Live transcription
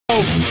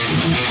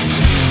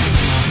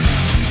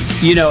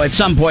You know, at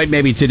some point,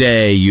 maybe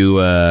today, you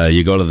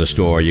go to the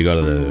store, you go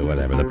to the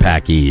whatever, the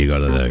Packy, you go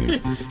to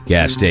the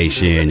gas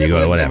station, you go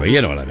to whatever.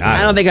 You know what I mean?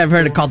 I don't think I've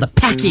heard it called the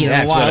Packy in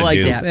a while. I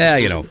like that. Yeah,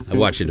 you know, I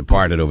watched you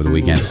Departed over the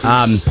weekend.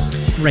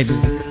 Right.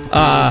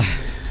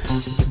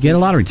 Get a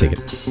lottery ticket.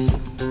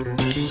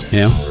 You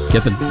know,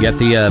 get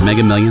the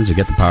Mega Millions or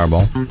get the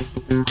Powerball.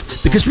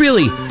 Because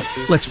really,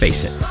 let's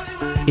face it,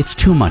 it's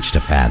too much to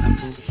fathom.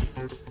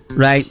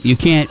 Right? You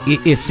can't.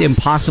 It's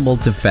impossible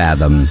to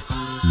fathom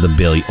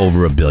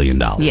over $1 billion.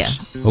 Yeah.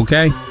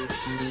 Okay.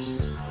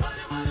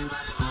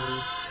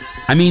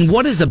 I mean,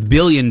 what is $1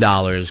 billion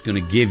going to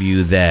give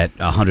you that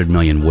 100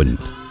 million wouldn't?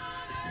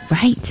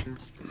 Right.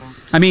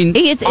 I mean,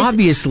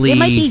 obviously, it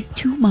might be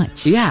too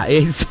much. Yeah,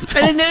 it's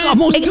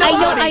almost too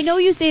much. I know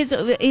you say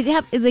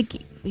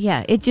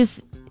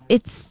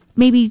it's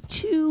maybe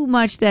too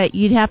much that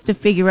you'd have to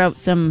figure out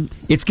some.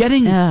 It's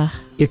getting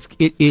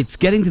it's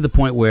getting to the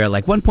point where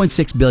like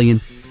 1.6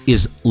 billion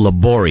is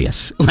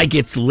laborious, like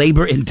it's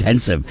labor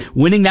intensive.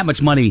 Winning that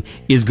much money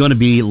is going to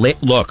be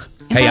look.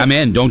 Hey, I'm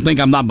in. Don't think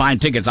I'm not buying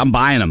tickets. I'm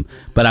buying them,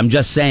 but I'm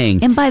just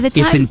saying. And by the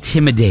time it's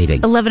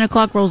intimidating. 11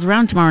 o'clock rolls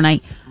around tomorrow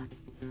night,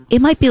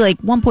 it might be like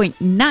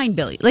 1.9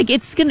 billion. Like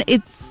it's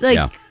like,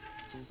 yeah.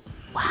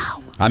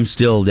 Wow. I'm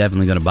still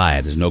definitely going to buy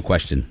it. There's no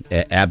question,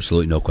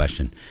 absolutely no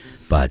question.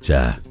 But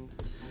yeah,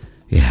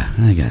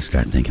 I got to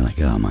start thinking like,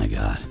 oh my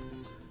God,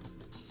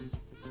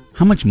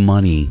 how much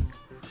money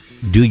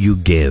do you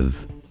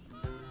give?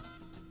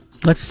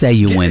 Let's say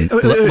you win.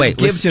 Wait,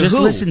 just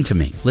listen to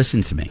me.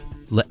 Listen to me.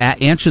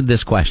 Answer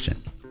this question.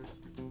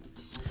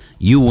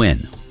 You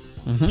win,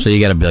 so you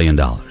get $1 billion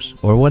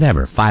or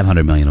whatever,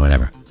 500 million or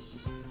whatever.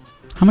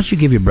 How much you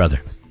give your brother?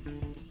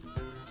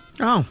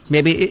 Oh,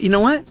 maybe you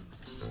know what?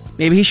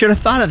 Maybe he should have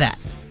thought of that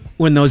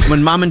when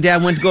Mom and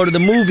Dad went to go to the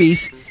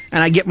movies,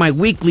 and I get my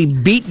weekly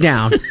beat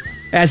down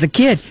as a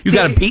kid. You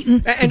got a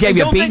beating? He gave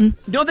you a beating?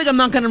 Don't think I'm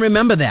not going to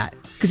remember that.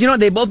 Because, you know,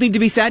 they both need to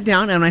be sat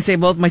down, and I say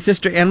both my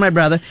sister and my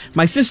brother.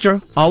 My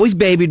sister always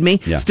babied me,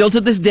 still to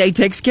this day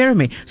takes care of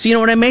me. So you know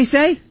what I may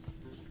say?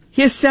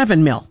 Here's $7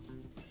 million.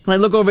 And I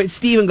look over at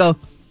Steve and go,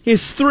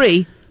 here's $3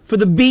 million for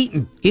the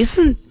beating.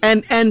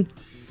 And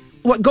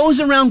what goes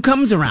around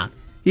comes around.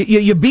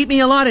 You beat me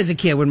a lot as a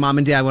kid when Mom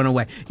and Dad went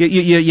away.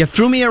 You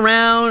threw me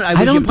around.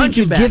 I don't think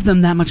you give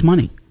them that much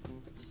money.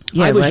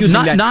 Yeah, I was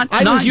using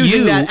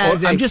that.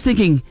 I'm just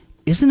thinking,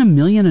 isn't $1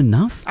 million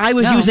enough? I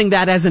was using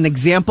that as an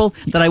example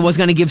that I was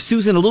going to give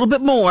Susan a little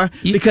bit more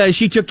because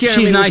she took care of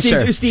me. She's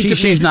nicer.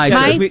 She's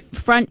nicer. My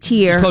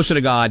frontier. She's closer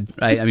to God,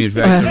 right? I mean,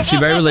 she's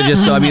very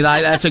religious, so I mean,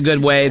 that's a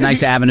good way,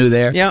 nice avenue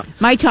there. Yeah.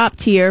 My top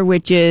tier,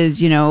 which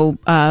is,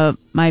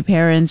 my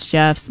parents,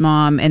 Jeff's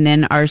mom, and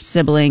then our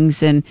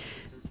siblings, and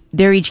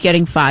they're each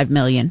getting $5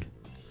 million.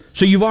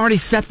 So you've already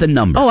set the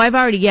number. Oh, I've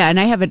already, and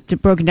I have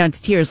it broken down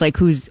to tiers, like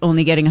who's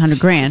only getting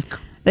 $100,000.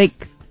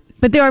 Like,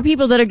 but there are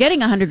people that are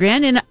getting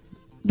 $100,000, and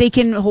they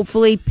can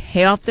hopefully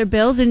pay off their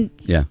bills and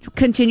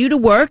continue to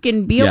work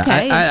and be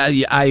okay.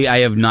 I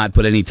have not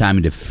put any time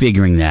into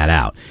figuring that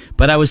out.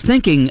 But I was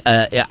thinking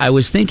about.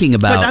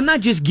 But I'm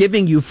not just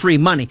giving you free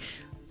money.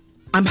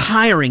 I'm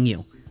hiring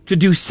you to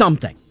do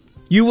something.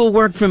 You will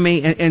work for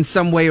me in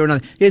some way or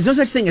another. There's no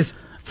such thing as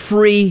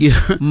free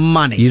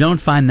money. You don't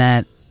find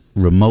that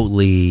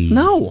remotely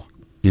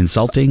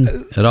insulting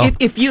at all?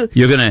 If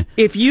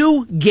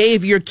you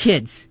gave your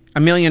kids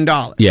 $1 million,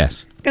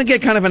 yes, going to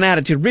get kind of an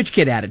attitude, rich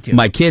kid attitude.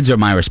 My kids are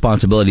my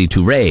responsibility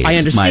to raise. I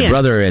understand. My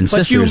brother and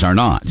sisters are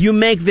not. You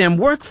make them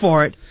work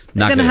for it.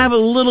 They're going to have a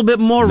little bit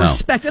more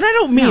respect. And I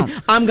don't mean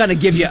I'm going to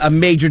give you a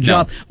major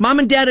job. No. Mom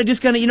and Dad are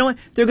just going to, you know what?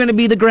 They're going to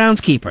be the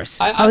groundskeepers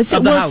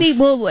of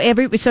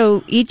the house.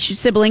 So each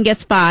sibling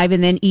gets 5,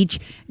 and then each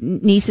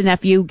niece and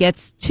nephew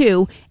gets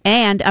 2.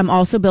 And I'm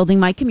also building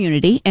my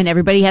community, and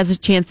everybody has a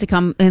chance to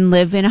come and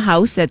live in a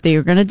house that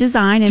they're going to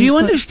design. Do you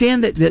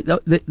understand that the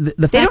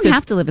fact they don't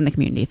have to live in the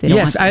community if they don't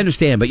want to? Yes, I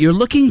understand, but you're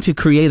looking to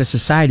create a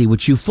society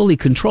which you fully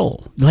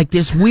control. Like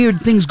there's weird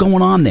things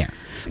going on there.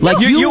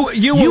 Like you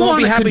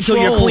won't be happy until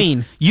you're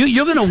clean.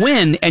 You're going to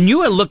win, and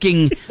you are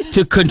looking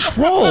to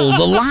control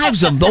the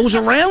lives of those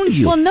around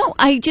you. Well, no,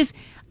 I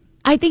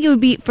think it would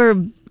be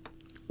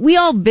we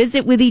all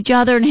visit with each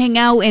other and hang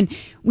out, and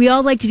we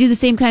all like to do the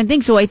same kind of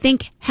thing. So I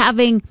think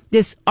having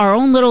our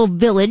own little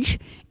village,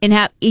 and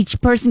have each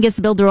person gets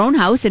to build their own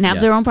house and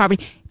have their own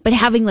property, but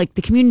having like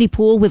the community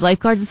pool with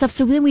lifeguards and stuff,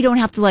 so then we don't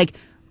have to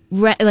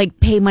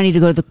pay money to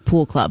go to the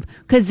pool club,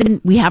 because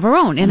then we have our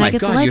own. And oh my I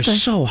get God, the you're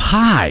so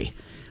high.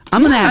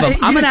 I'm gonna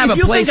have a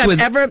place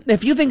with.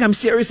 If you think I'm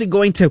seriously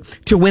going to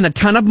win a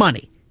ton of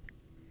money,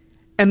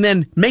 and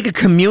then make a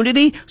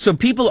community so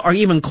people are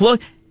even close.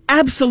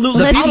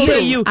 Absolutely, I'll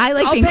pay you.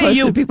 I'll pay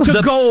you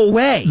to go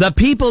away. The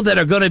people that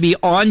are going to be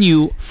on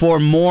you for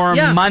more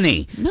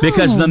money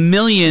because the $1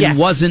 million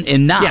wasn't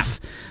enough.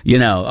 Yeah. You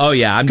know,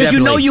 because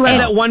you have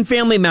that one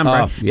family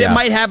member that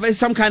might have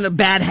some kind of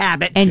bad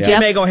habit, and Jeff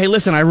may go, "Hey,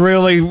 listen, I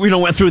really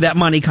went through that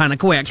money kind of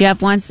quick."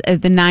 Jeff wants the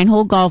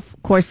 9-hole golf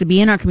course to be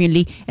in our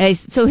community,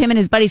 so him and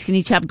his buddies can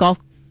each have golf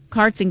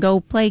carts and go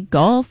play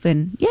golf,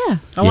 and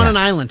I want an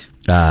island.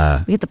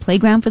 We get the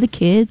playground for the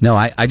kids. No,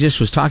 I just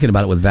was talking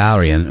about it with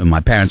Valerie, and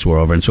my parents were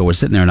over, and so we're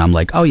sitting there, and I'm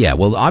like, oh, yeah,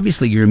 well,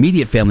 obviously your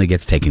immediate family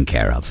gets taken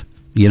care of.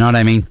 You know what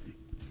I mean?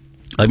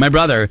 Like my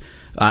brother,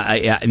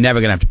 I'm never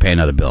going to have to pay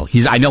another bill.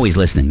 I know he's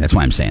listening. That's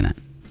why I'm saying that.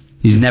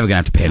 He's never going to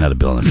have to pay another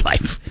bill in his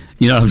life.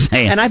 You know what I'm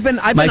saying? And I've been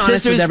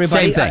honest with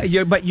everybody,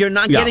 but you're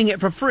not getting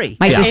it for free.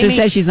 My sister Amy,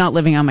 says she's not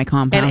living on my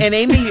compound. And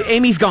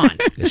Amy's gone.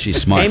 Yeah,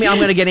 she's smart. I'm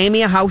going to get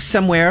Amy a house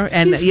somewhere.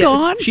 And she's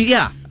gone?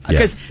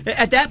 Because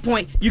at that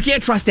point, you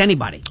can't trust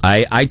anybody.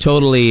 I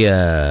totally,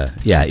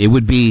 it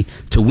would be,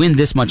 to win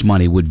this much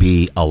money would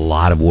be a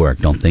lot of work.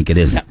 Don't think it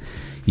isn't.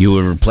 You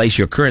would replace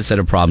your current set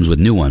of problems with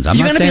new ones. You're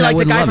going to be like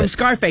the guy from it.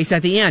 Scarface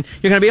at the end.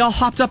 You're going to be all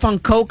hopped up on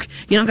coke.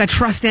 You're not going to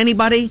trust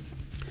anybody.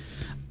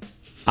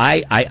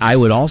 I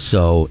would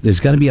also, there's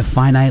got to be a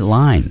finite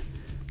line.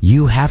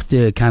 You have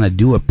to kind of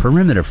do a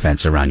perimeter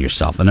fence around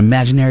yourself, an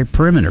imaginary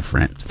perimeter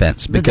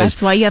fence. But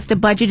that's why you have to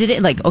budget it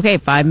in. Like, okay,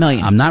 $5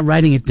 million. I'm not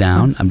writing it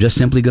down. I'm just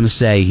simply going to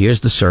say, here's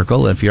the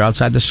circle. If you're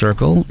outside the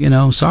circle,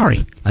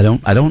 sorry. I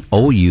don't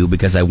owe you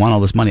because I want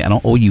all this money. I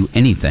don't owe you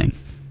anything.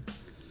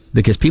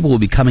 Because people will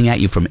be coming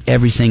at you from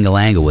every single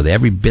angle with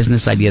every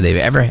business idea they've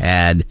ever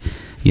had,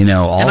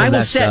 all of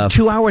that stuff. And I will set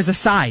 2 hours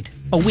aside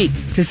a week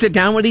to sit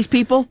down with these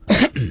people.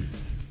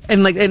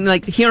 And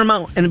hear them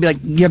out and be like,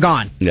 you're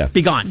gone. Yeah.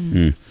 Be gone.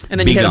 And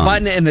then you hit a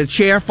button and the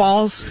chair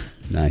falls.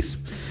 Nice.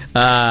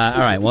 All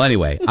right. Well,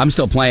 anyway, I'm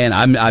still playing.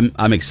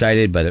 I'm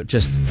excited, but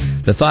just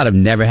the thought of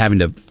never having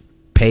to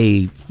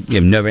pay,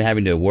 never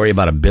having to worry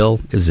about a bill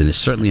is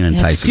certainly an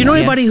enticing. Do you know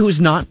anybody who's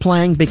not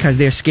playing because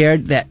they're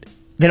scared that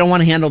they don't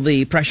want to handle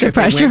the pressure? The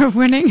pressure of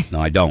winning?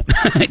 No, I don't.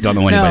 I don't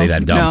know anybody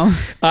that don't. No. All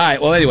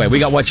right. Well, anyway, we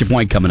got What's Your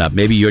Point coming up.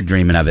 Maybe you're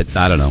dreaming of it.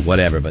 I don't know.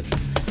 Whatever, but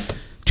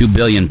 $2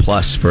 billion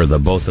plus for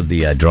both of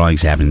the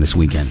drawings happening this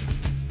weekend.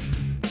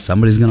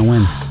 Somebody's going to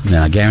win.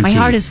 I guarantee. My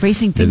heart is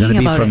racing thinking about it.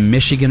 They're going to be from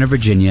Michigan or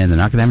Virginia. They're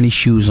not going to have any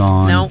shoes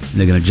on. No.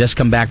 They're going to just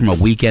come back from a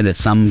weekend at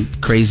some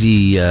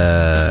crazy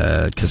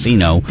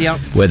casino. Yep.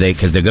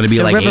 Because they're going to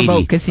be like Riverboat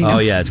 80. Casino. Oh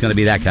yeah, it's going to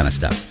be that kind of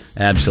stuff.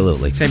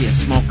 Absolutely. It's going to be a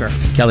smoker.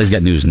 Kelly's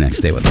got news next.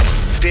 Stay with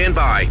us. Stand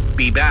by.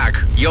 Be back.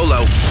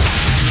 YOLO.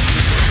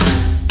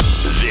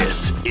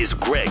 This is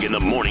Greg in the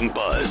Morning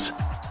Buzz.